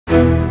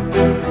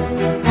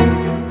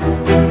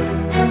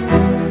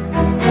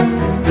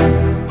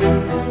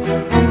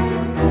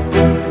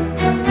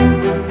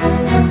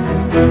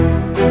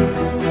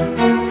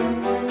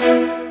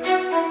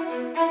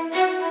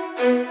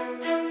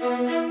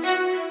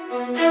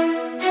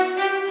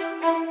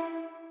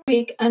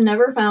Week on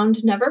Never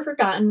Found, Never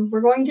Forgotten, we're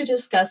going to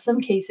discuss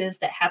some cases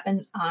that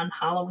happened on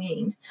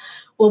Halloween.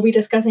 We'll be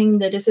discussing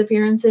the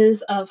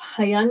disappearances of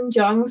Hyun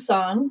Jung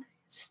Song,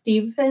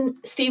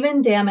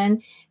 Stephen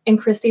Damon, and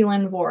Christy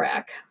Lynn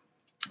Vorak.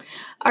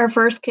 Our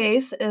first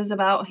case is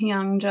about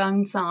Hyun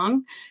Jung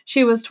Song.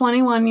 She was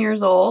 21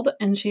 years old,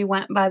 and she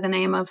went by the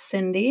name of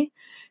Cindy.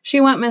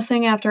 She went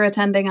missing after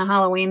attending a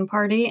Halloween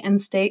party in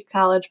State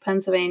College,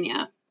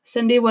 Pennsylvania.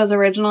 Cindy was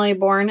originally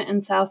born in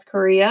South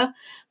Korea,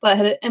 but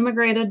had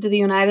immigrated to the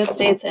United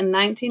States in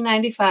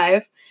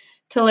 1995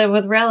 to live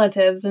with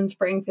relatives in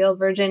Springfield,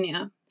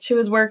 Virginia. She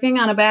was working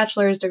on a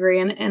bachelor's degree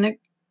in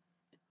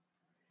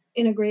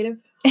integrative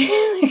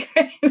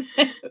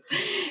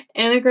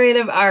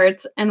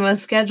arts and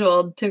was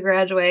scheduled to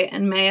graduate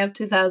in May of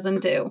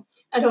 2002.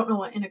 I don't know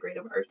what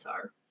integrative arts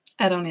are.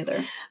 I don't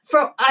either.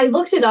 I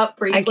looked it up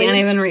briefly. I can't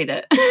even read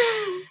it.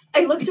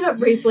 I looked it up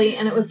briefly,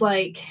 and it was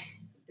like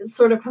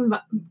sort of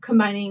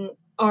combining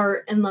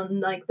art and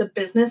then like the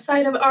business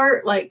side of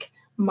art, like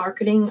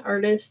marketing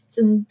artists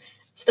and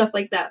stuff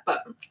like that. But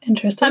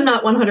interesting. I'm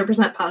not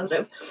 100%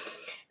 positive.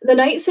 The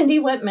night Cindy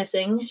went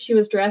missing, she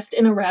was dressed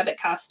in a rabbit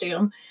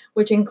costume,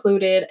 which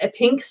included a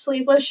pink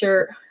sleeveless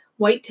shirt,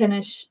 white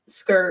tennis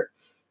skirt,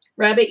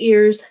 rabbit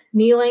ears,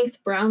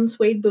 knee-length brown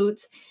suede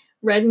boots,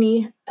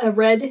 a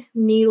red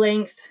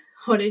knee-length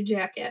hooded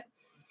jacket.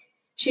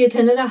 She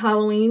attended a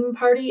Halloween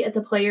party at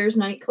the Players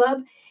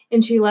nightclub,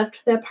 and she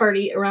left that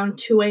party around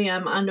 2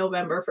 a.m. on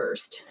November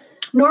 1st.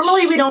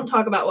 Normally, we don't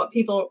talk about what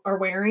people are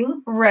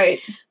wearing. Right.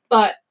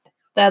 But,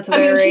 she's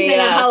in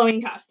a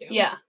Halloween costume.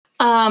 Yeah.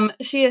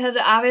 She had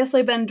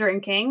obviously been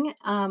drinking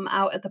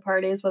out at the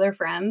parties with her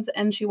friends,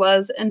 and she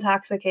was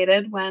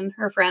intoxicated when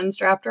her friends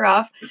dropped her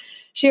off.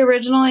 She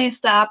originally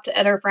stopped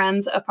at her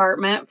friend's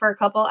apartment for a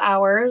couple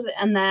hours,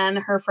 and then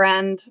her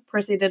friend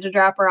proceeded to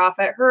drop her off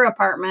at her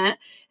apartment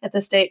at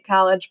the State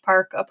College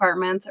Park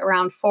Apartments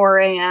around 4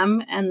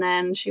 a.m., and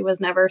then she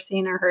was never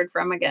seen or heard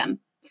from again.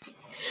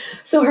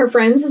 So her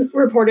friends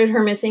reported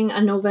her missing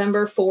on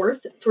November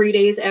 4th, 3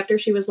 days after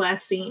she was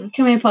last seen.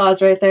 Can we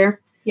pause right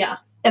there? Yeah.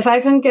 If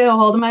I couldn't get a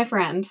hold of my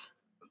friend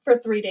for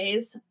 3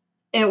 days,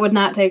 it would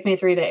not take me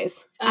 3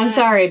 days. I'm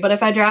sorry, but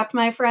if I dropped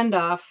my friend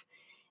off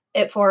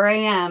at 4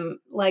 a.m.,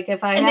 like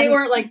if I they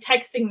weren't like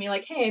texting me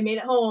like, hey, I made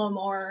it home,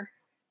 or...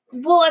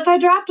 Well, if I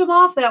dropped them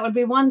off, that would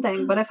be one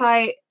thing. But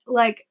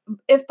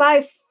if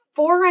by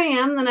 4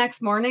 a.m. the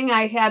next morning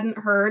I hadn't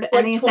heard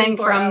anything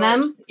from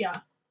them. Yeah.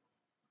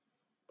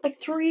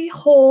 Like 3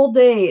 whole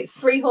days.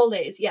 3 whole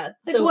days, yeah.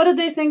 Like, so what did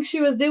they think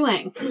she was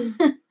doing?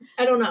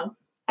 I don't know.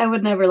 I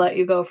would never let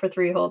you go for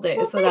 3 whole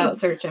days without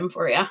searching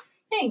for you.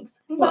 Thanks.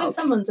 I'm glad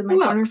someone's in my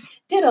corner.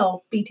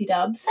 Ditto, BT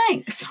dubs.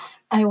 Thanks.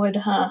 I would,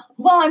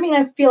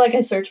 I feel like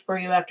I searched for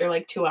you after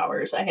like 2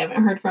 hours. I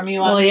haven't heard from you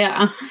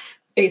on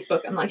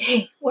Facebook. I'm like,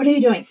 hey, what are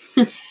you doing?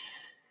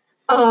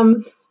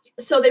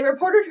 So they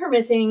reported her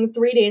missing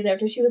 3 days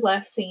after she was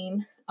last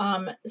seen.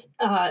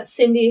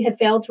 Cindy had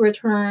failed to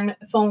return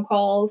phone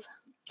calls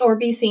or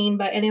be seen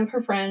by any of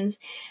her friends,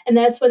 and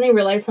that's when they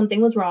realized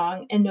something was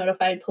wrong and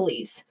notified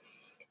police.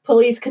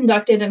 Police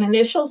conducted an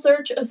initial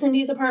search of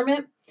Cindy's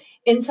apartment.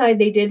 Inside,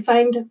 they did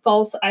find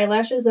false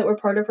eyelashes that were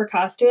part of her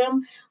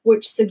costume,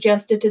 which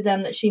suggested to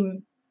them that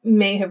she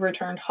may have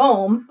returned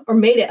home or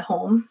made it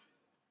home.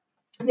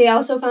 They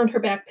also found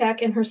her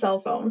backpack and her cell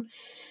phone.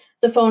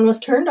 The phone was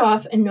turned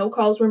off, and no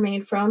calls were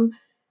made from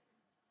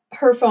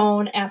her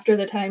phone after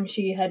the time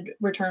she had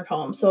returned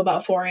home, so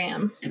about 4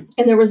 a.m.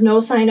 And there was no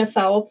sign of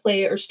foul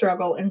play or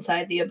struggle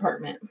inside the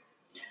apartment.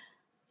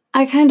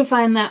 I kind of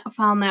found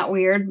that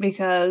weird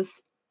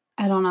because,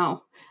 I don't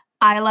know,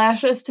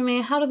 eyelashes to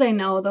me, how do they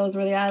know those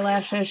were the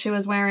eyelashes she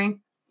was wearing?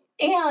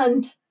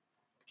 And,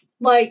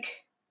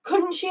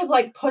 couldn't she have,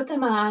 put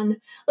them on?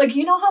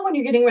 You know how when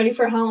you're getting ready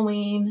for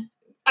Halloween,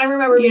 I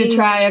remember you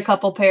try a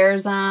couple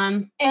pairs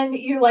on. And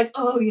you're like,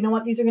 oh, you know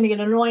what? These are going to get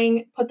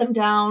annoying. Put them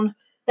down.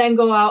 Then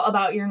go out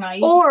about your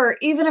night. Or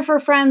even if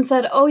her friend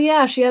said, oh,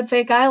 yeah, she had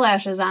fake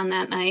eyelashes on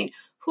that night.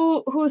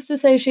 Who's to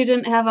say she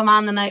didn't have them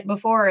on the night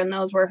before and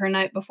those were her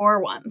night before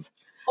ones?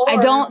 I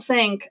don't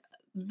think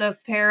the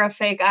pair of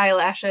fake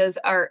eyelashes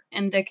are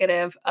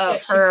indicative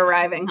of her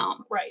arriving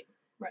home. Right.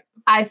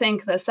 I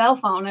think the cell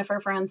phone, if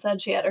her friend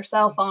said she had her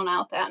cell phone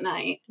out that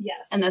night,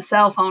 yes, and the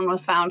cell phone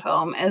was found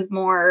home, is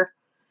more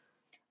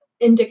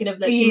indicative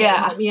that she went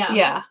home.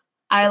 Yeah.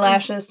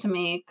 Eyelashes to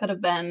me could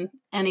have been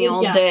any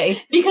old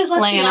day because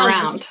let's laying be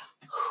honest, around.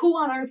 Who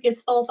on earth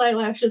gets false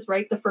eyelashes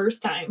right the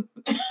first time?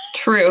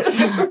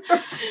 Truth.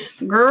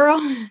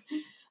 Girl.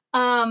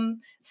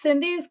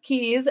 Cindy's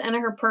keys and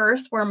her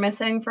purse were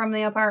missing from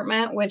the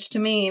apartment, which to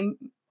me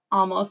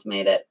almost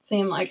made it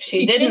seem like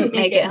she didn't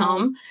make it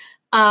home.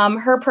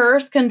 Her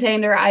purse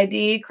contained her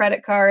ID,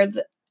 credit cards,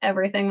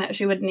 everything that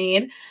she would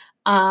need.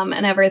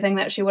 and everything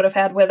that she would have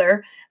had with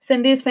her.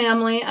 Cindy's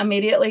family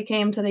immediately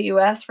came to the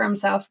U.S. from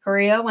South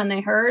Korea when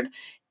they heard,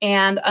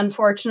 and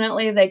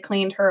unfortunately, they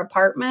cleaned her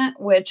apartment,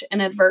 which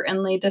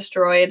inadvertently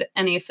destroyed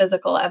any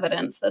physical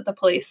evidence that the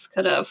police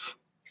could have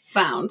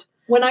found.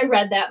 When I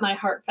read that, my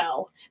heart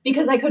fell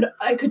because I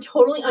could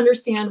totally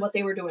understand what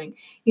they were doing.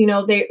 You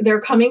know, they're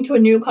coming to a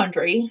new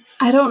country.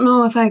 I don't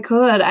know if I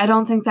could. I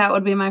don't think that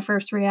would be my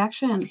first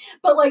reaction.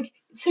 But like,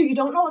 so you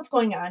don't know what's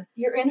going on.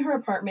 You're in her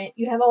apartment.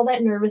 You have all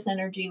that nervous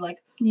energy. Like,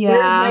 Yeah.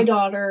 where's my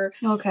daughter?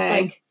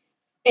 Okay. Like,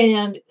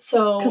 and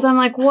so because I'm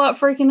like, what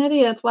freaking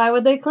idiots? Why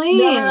would they clean?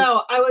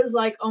 No. I was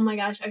like, oh my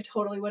gosh, I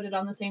totally would have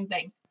done the same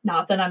thing.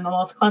 Not that I'm the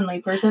most cleanly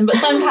person, but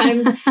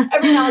sometimes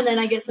every now and then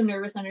I get some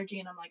nervous energy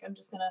and I'm like, I'm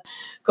just gonna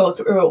go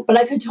through. But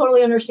I could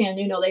totally understand,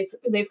 you know,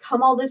 they've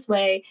come all this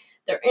way.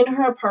 They're in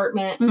her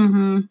apartment.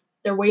 Mm-hmm.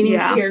 They're waiting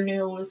to hear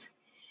news.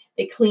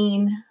 They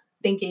clean,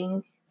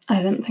 thinking.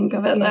 I didn't think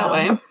of it that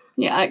way.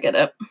 Yeah, I get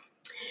it.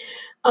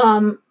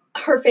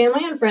 Her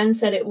family and friends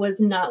said it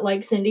was not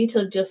like Cindy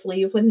to just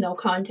leave with no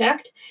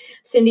contact.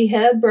 Cindy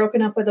had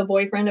broken up with a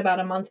boyfriend about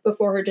a month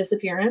before her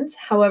disappearance.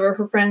 However,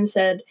 her friends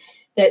said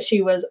that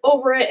she was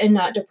over it and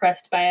not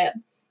depressed by it.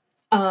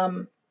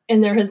 And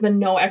there has been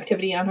no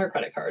activity on her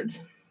credit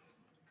cards.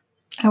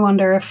 I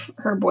wonder if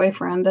her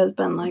boyfriend has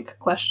been, like,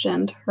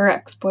 questioned, her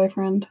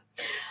ex-boyfriend.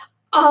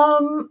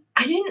 I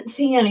didn't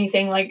see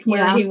anything, like,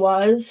 where he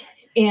was.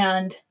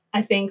 And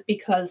I think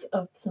because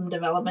of some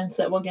developments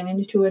that we'll get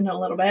into in a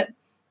little bit.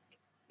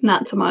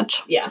 Not so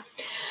much. Yeah.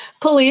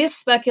 Police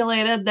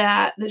speculated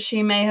that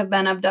she may have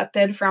been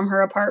abducted from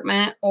her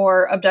apartment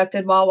or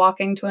abducted while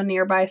walking to a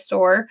nearby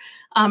store.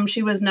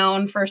 She was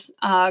known for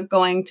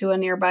going to a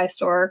nearby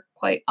store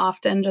quite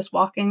often, just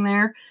walking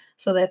there.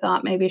 So they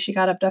thought maybe she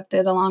got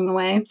abducted along the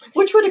way.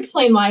 Which would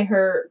explain why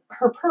her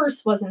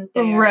purse wasn't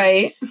there.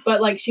 Right. But,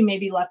 like, she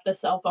maybe left the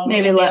cell phone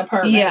in the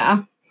apartment.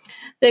 Yeah.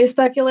 They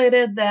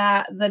speculated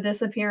that the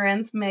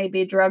disappearance may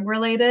be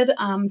drug-related.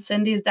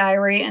 Cindy's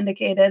diary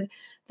indicated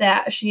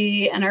that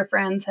she and her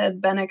friends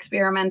had been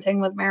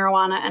experimenting with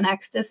marijuana and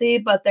ecstasy,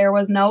 but there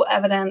was no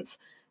evidence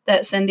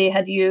that Cindy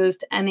had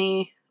used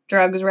any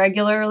drugs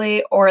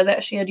regularly or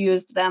that she had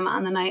used them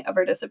on the night of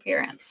her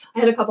disappearance.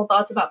 I had a couple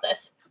thoughts about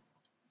this.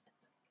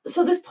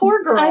 So this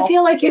poor girl, I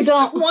feel like is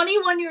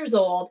 21 years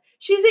old.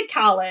 She's at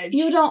college.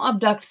 You don't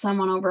abduct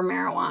someone over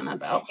marijuana,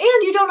 though.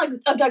 And you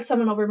don't abduct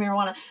someone over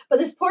marijuana. But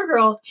this poor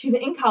girl, she's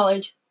in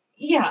college.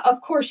 Yeah, of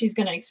course she's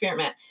going to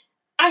experiment.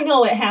 I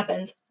know it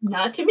happens.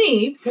 Not to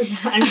me, because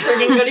I'm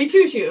friggin' goody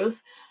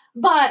two-shoes.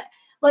 But,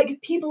 like,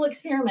 people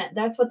experiment.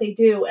 That's what they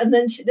do. And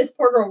then this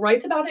poor girl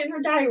writes about it in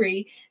her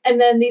diary. And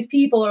then these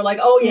people are like,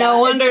 oh, yeah, no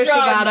wonder it's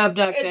drugs. She got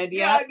abducted. It's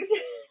drugs.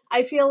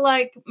 I feel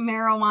like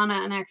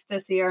marijuana and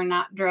ecstasy are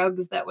not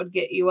drugs that would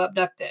get you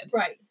abducted.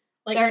 Right.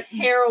 Like they're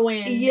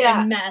heroin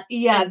and meth.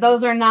 Yeah,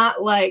 those are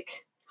not,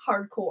 like,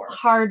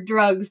 hard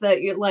drugs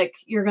that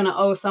you're going to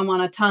owe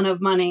someone a ton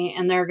of money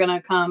and they're going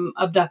to come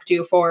abduct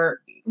you for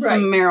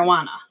some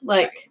marijuana.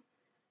 Like,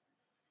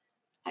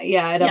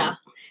 yeah, I don't. Yeah,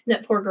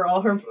 that poor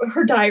girl,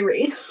 her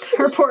diary.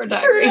 Her poor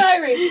diary. Her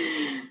diary.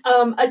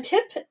 A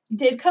tip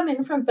did come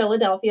in from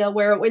Philadelphia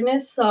where a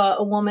witness saw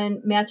a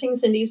woman matching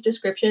Cindy's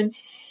description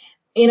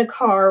in a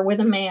car with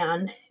a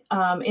man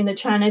in the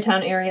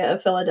Chinatown area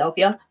of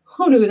Philadelphia.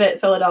 Who knew that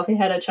Philadelphia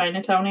had a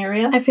Chinatown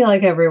area? I feel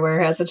like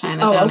everywhere has a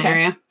Chinatown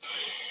area.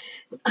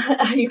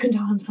 You can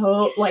tell I'm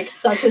so, like,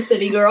 such a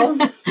city girl.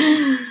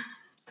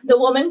 The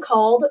woman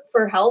called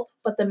for help,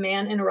 but the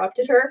man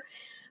interrupted her.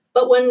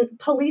 But when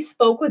police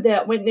spoke with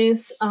that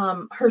witness,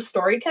 her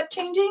story kept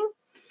changing,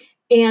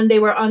 and they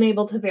were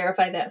unable to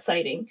verify that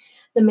sighting.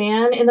 The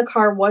man in the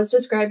car was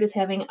described as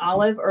having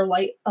olive or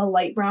a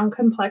light brown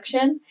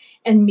complexion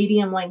and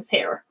medium-length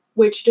hair,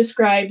 which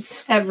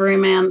describes every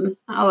man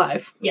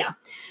alive. Yeah.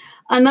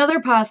 Another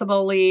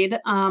possible lead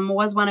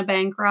was when a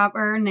bank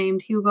robber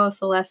named Hugo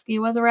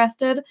Selesky was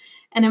arrested.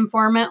 An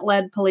informant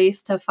led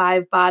police to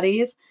 5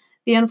 bodies.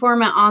 The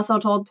informant also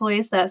told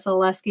police that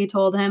Selesky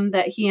told him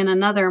that he and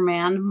another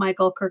man,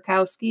 Michael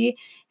Kurkowski,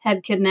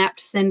 had kidnapped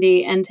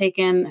Cindy and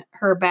taken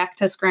her back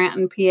to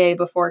Scranton, PA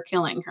before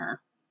killing her.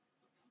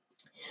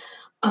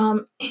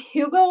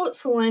 Hugo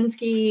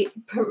Selesky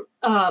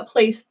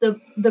placed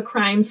the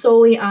crime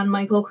solely on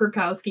Michael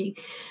Kurkowski,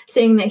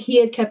 saying that he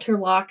had kept her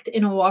locked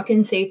in a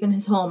walk-in safe in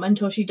his home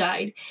until she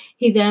died.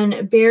 He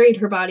then buried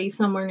her body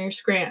somewhere near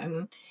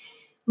Scranton.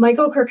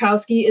 Michael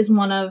Kurkowski is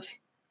one of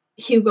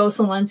Hugo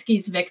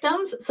Selesky's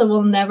victims, so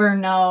we'll never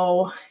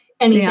know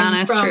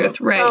anything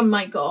from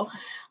Michael.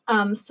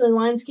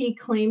 Selesky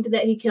claimed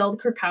that he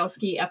killed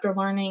Kurkowski after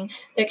learning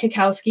that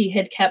Kurkowski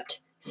had kept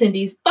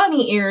Cindy's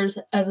bunny ears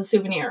as a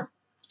souvenir.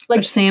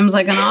 Which seems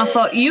like an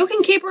awful... You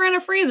can keep her in a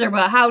freezer,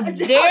 but how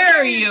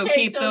dare you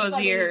keep those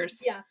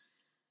ears? Yeah.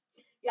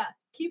 Yeah.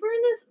 Keep her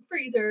in this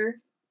freezer,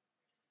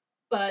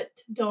 but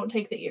don't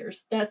take the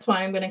ears. That's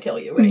why I'm going to kill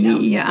you right now.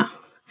 Yeah.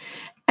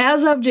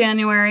 As of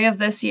January of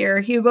this year,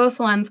 Hugo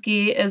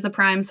Selensky is the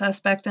prime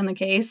suspect in the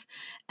case.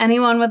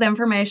 Anyone with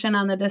information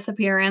on the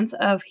disappearance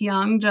of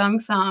Hyung Jung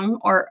Sung,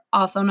 or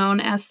also known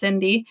as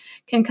Cindy,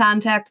 can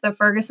contact the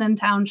Ferguson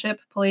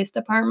Township Police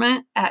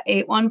Department at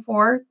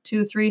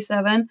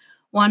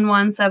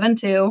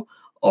 814-237-1172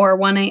 or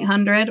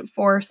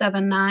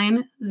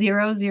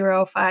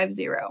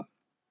 1-800-479-0050.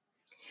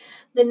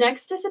 The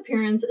next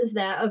disappearance is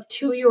that of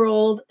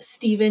 2-year-old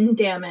Stephen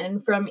Damon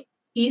from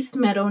East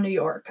Meadow, New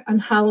York, on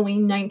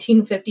Halloween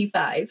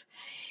 1955.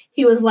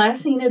 He was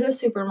last seen at a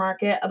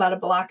supermarket about a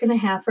block and a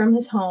half from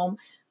his home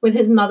with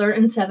his mother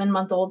and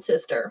 7-month-old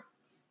sister.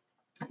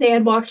 They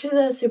had walked to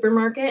the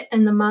supermarket,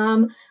 and the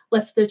mom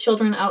left the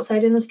children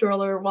outside in the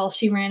stroller while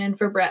she ran in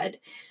for bread.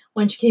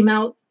 When she came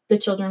out, the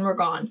children were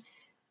gone.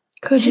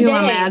 Could you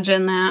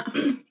imagine that?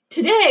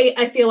 Today,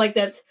 I feel like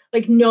that's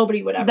like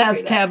nobody would ever do that.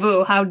 That's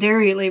taboo. How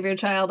dare you leave your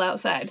child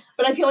outside?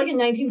 But I feel like in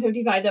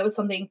 1955, that was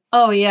something.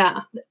 Oh,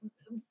 yeah.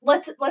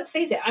 Let's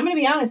face it. I'm going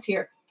to be honest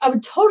here. I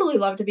would totally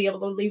love to be able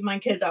to leave my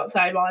kids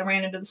outside while I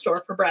ran into the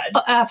store for bread.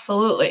 Oh,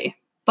 absolutely.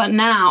 But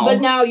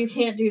now you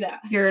can't do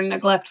that. You're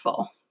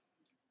neglectful.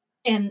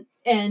 And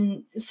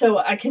so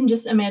I can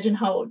just imagine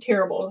how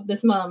terrible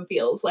this mom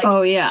feels. Like,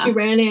 oh, yeah. She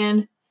ran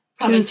in,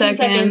 probably 2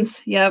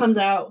 seconds, yep. Comes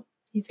out,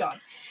 he's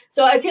gone.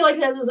 So I feel like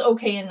that was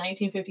okay in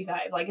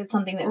 1955. Like, it's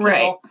something that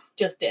people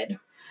just did.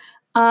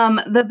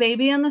 The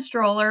baby and the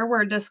stroller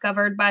were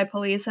discovered by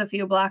police a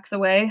few blocks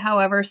away.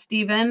 However,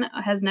 Stephen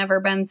has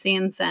never been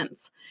seen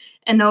since.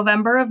 In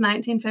November of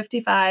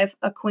 1955,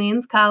 a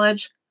Queens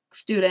College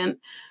student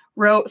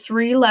wrote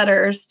 3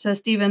 letters to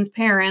Stephen's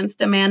parents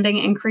demanding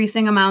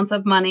increasing amounts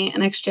of money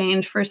in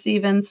exchange for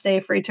Stephen's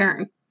safe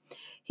return.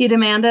 He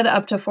demanded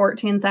up to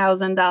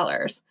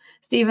 $14,000.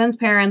 Stephen's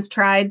parents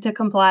tried to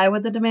comply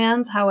with the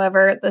demands.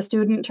 However, the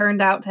student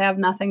turned out to have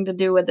nothing to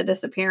do with the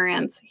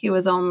disappearance. He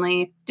was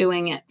only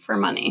doing it for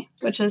money,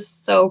 which is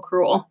so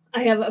cruel.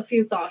 I have a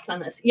few thoughts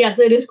on this. Yes,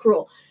 it is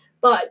cruel.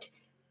 But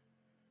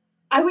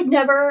I would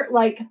never,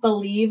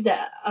 believe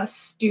that a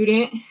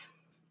student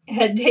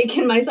had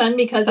taken my son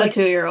because, a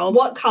 2-year-old.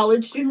 What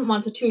college student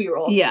wants a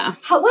 2-year-old? Yeah.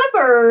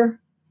 However,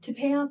 to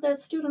pay off that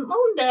student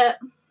loan debt...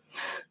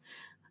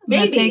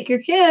 Maybe take your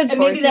kid. And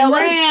maybe that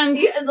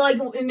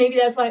was maybe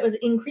that's why it was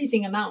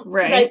increasing amounts.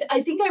 Right.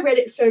 I think I read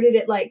it started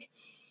at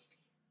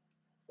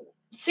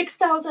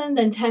 $6,000,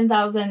 then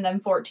 $10,000, then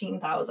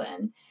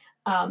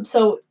 $14,000.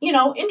 So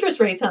interest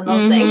rates on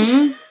those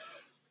things.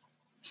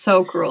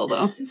 So cruel,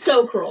 though.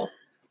 So cruel.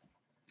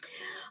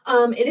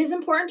 It is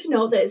important to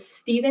note that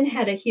Stephen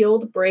had a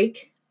healed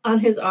break on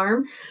his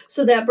arm,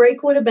 so that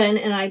break would have been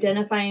an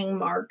identifying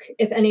mark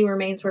if any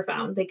remains were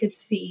found. They could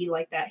see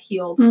that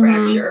healed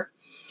fracture.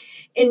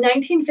 In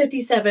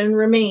 1957,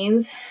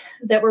 remains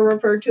that were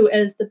referred to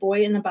as the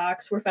boy in the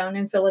box were found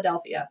in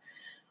Philadelphia.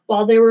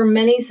 While there were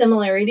many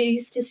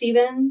similarities to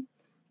Stephen,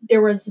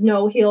 there was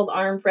no healed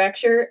arm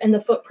fracture, and the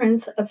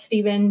footprints of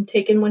Stephen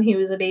taken when he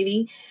was a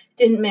baby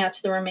didn't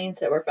match the remains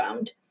that were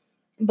found.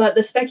 But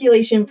the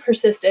speculation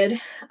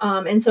persisted,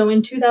 and so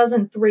in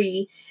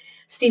 2003,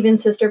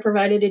 Stephen's sister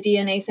provided a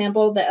DNA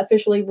sample that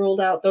officially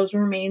ruled out those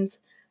remains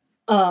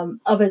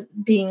of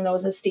being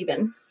those as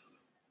Stephen.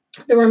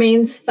 The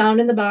remains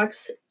found in the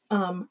box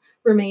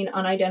remain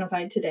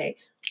unidentified today.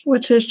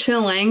 Which is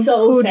chilling.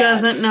 So Who sad.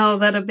 Doesn't know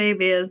that a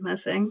baby is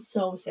missing?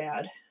 So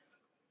sad.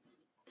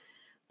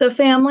 The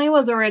family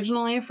was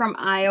originally from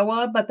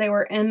Iowa, but they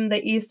were in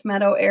the East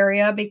Meadow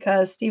area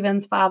because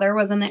Stephen's father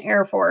was in the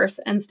Air Force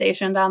and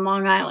stationed on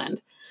Long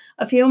Island.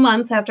 A few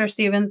months after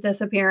Stephen's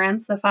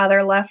disappearance, the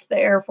father left the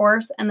Air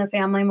Force and the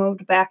family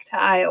moved back to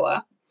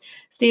Iowa.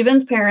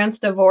 Stephen's parents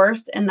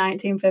divorced in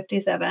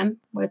 1957,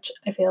 which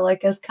I feel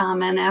like is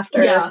common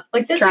after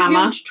this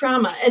trauma. Huge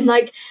trauma. And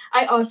I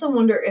also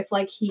wonder if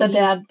the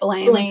dad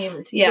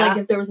blamed. Yeah.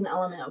 if there was an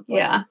element of blame.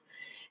 Yeah.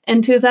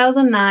 In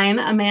 2009,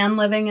 a man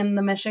living in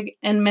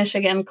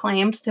Michigan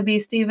claimed to be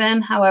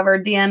Stephen. However,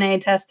 DNA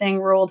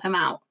testing ruled him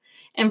out.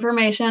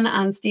 Information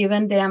on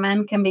Stephen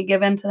Damon can be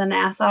given to the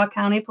Nassau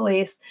County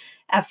Police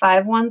at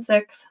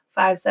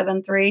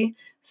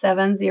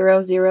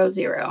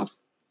 516-573-7000.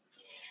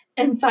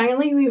 And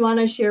finally, we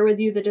want to share with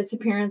you the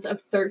disappearance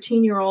of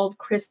 13-year-old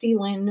Christy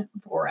Lynn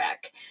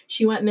Vorak.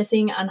 She went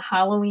missing on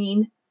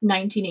Halloween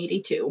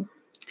 1982.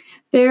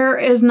 There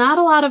is not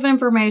a lot of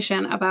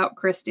information about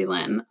Christy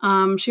Lynn.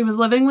 She was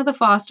living with a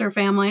foster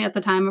family at the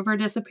time of her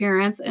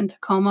disappearance in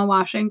Tacoma,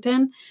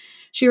 Washington.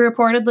 She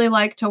reportedly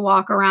liked to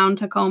walk around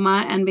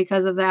Tacoma, and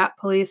because of that,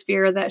 police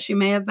fear that she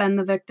may have been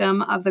the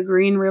victim of the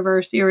Green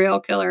River serial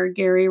killer,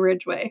 Gary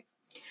Ridgway.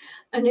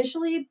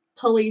 Initially,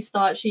 police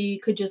thought she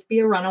could just be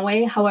a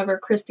runaway. However,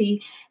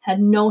 Christy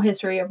had no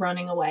history of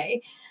running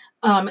away.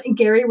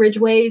 Gary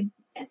Ridgway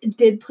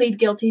did plead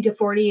guilty to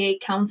 48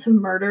 counts of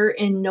murder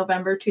in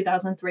November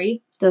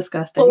 2003.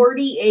 Disgusting.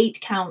 48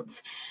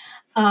 counts.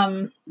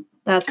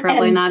 That's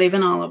probably not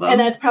even all of them. And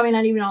that's probably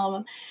not even all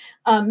of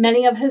them.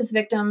 Many of his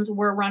victims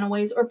were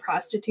runaways or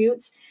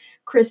prostitutes.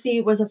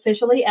 Christy was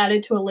officially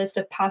added to a list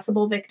of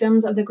possible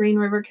victims of the Green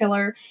River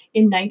Killer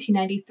in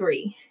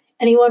 1993.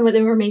 Anyone with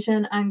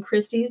information on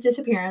Christy's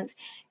disappearance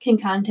can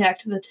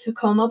contact the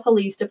Tacoma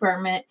Police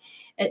Department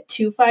at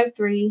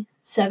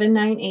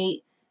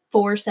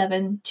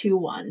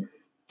 253-798-4721.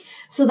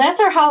 So that's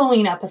our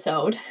Halloween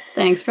episode.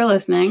 Thanks for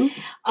listening.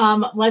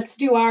 Let's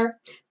do our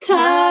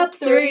top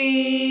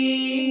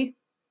 3.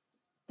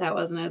 That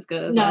wasn't as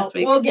good as last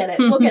week. We'll get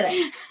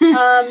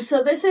it.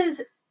 So this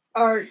is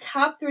our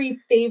top 3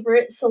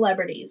 favorite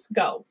celebrities.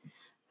 Go.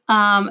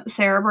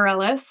 Sarah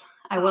Bareilles.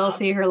 I will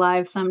see her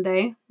live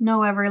someday.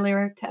 Know every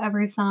lyric to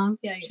every song.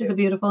 Yeah, she's a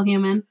beautiful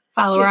human.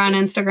 Follow her on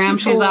Instagram.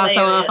 She's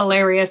also a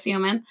hilarious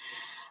human.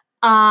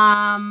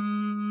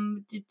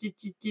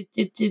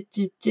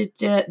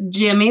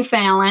 Jimmy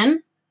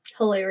Fallon.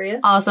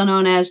 Hilarious. Also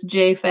known as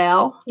J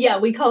Fal. Yeah,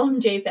 we call him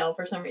J Fal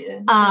for some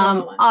reason.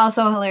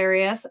 Also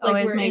hilarious. Like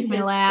always makes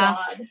me laugh.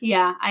 Squad.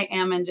 Yeah, I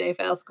am in J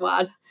Fal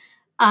squad.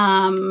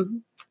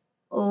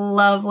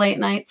 Love late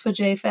nights with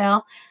J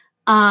Fal.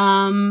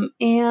 And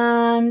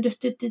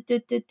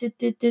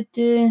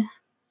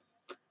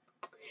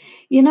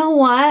you know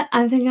what?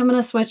 I think I'm going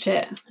to switch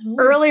it. Ooh.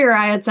 Earlier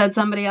I had said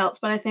somebody else,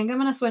 but I think I'm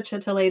going to switch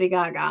it to Lady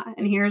Gaga.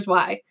 And here's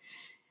why.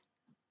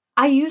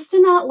 I used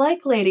to not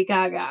like Lady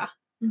Gaga.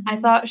 Mm-hmm. I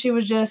thought she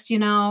was just,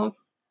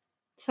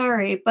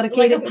 sorry, but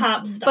a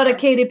pop star. But a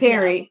Katy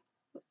Perry.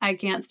 Yeah. I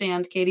can't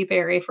stand Katy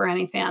Perry for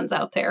any fans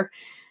out there.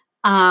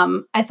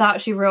 I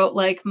thought she wrote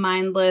like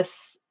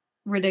mindless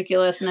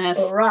ridiculousness.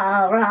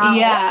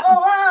 Yeah.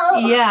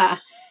 Yeah.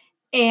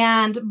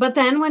 But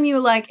then when you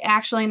like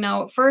actually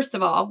know, first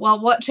of all,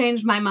 what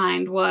changed my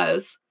mind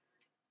was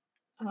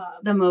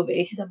the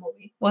movie.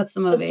 What's the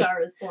movie? A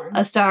Star is Born.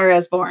 A Star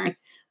is Born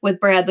with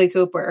Bradley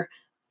Cooper.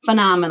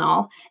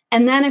 Phenomenal.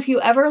 And then if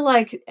you ever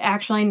like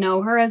actually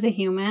know her as a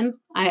human,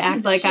 I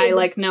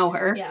know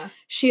her. Yeah.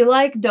 She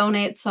like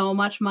donates so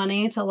much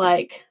money to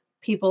like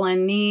people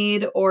in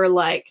need or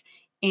like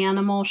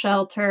animal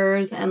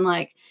shelters. And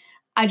like,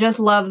 I just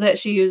love that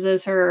she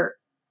uses her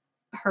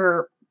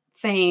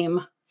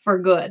fame for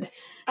good,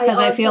 because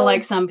I feel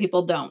like some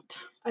people don't.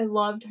 I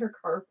loved her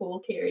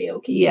carpool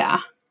karaoke. Yeah.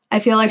 I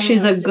feel like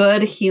she's a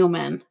good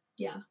human.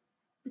 Yeah.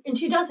 And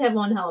she does have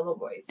one hell of a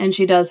voice. And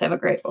she does have a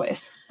great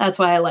voice. That's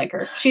why I like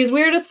her. She's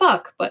weird as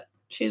fuck, but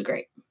she's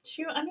great.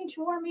 She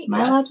wore meat. Am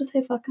I allowed to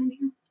say fuck on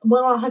here?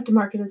 Well, I'll have to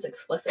mark it as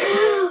explicit.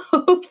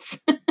 Oops.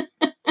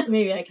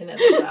 Maybe I can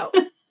edit it out.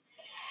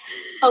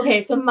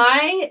 Okay, so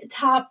my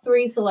top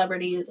 3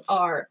 celebrities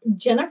are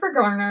Jennifer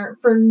Garner,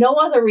 for no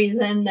other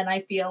reason than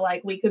I feel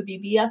like we could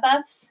be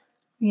BFFs.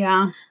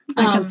 Yeah,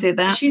 I can see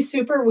that. She's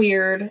super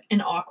weird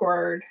and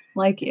awkward.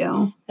 Like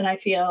you. And I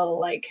feel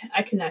like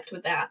I connect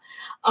with that.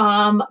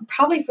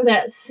 Probably for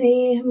that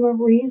same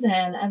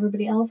reason,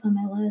 everybody else on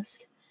my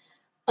list.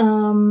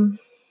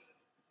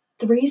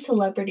 3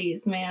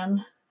 celebrities,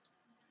 man.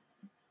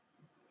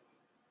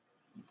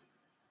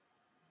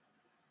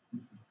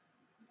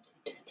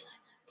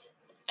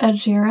 Ed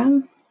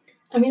Sheeran?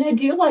 I mean, I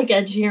do like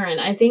Ed Sheeran.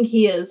 I think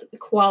he is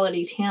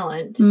quality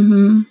talent.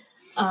 Mm-hmm.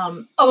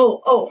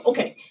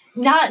 Okay.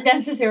 Not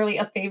necessarily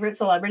a favorite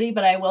celebrity,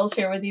 but I will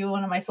share with you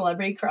one of my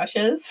celebrity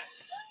crushes.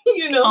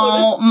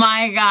 Oh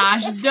my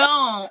gosh,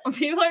 don't.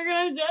 People are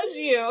going to judge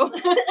you.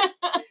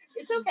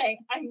 It's okay.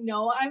 I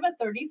know I'm a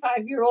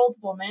 35-year-old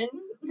woman.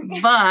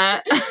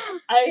 But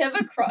I have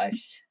a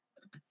crush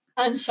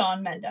on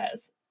Shawn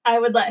Mendes. I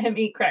would let him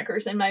eat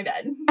crackers in my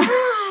bed.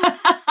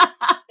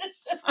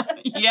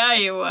 Yeah,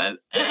 you would.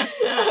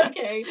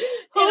 Okay.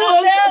 Who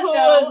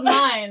was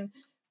mine?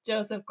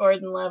 Joseph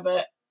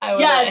Gordon-Levitt. I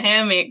would let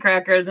him eat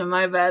crackers in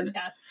my bed.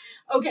 Yes.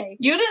 Okay.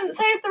 You didn't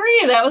say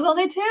 3. That was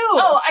only 2.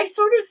 Oh, I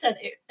sort of said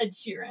Ed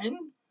Sheeran.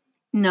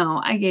 No,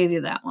 I gave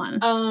you that one.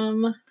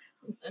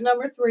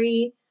 Number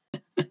 3.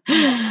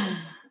 I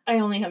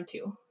only have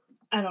 2.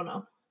 I don't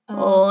know.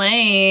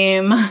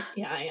 Lame.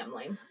 Yeah, I am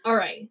lame. All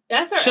right.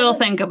 That's our She'll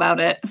think about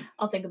it.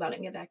 I'll think about it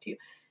and get back to you.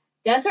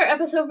 That's our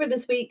episode for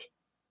this week.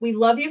 We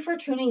love you for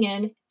tuning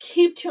in.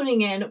 Keep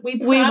tuning in. We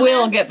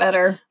will get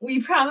better. We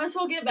promise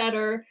we'll get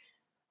better.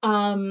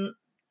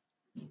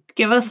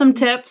 Give us some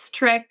tips,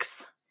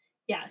 tricks.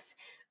 Yes.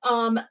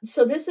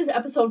 So this is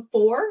episode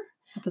 4.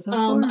 Episode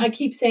 4. I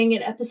keep saying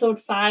it,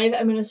 episode 5.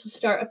 I'm going to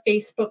start a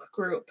Facebook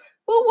group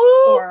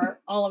for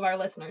all of our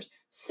listeners.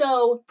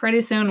 So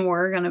pretty soon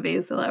we're going to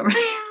be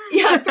celebrities.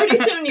 Yeah, pretty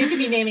soon you could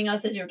be naming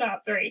us as your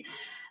top 3.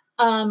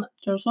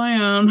 Just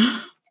saying.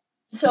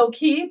 So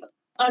keep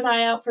an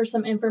eye out for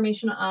some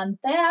information on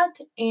that,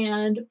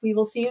 and we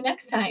will see you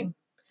next time.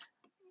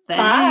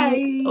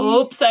 Bye.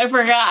 Oops, I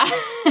forgot.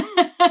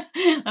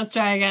 Let's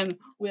try again.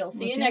 We'll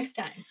see you next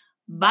time.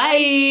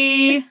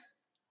 Bye.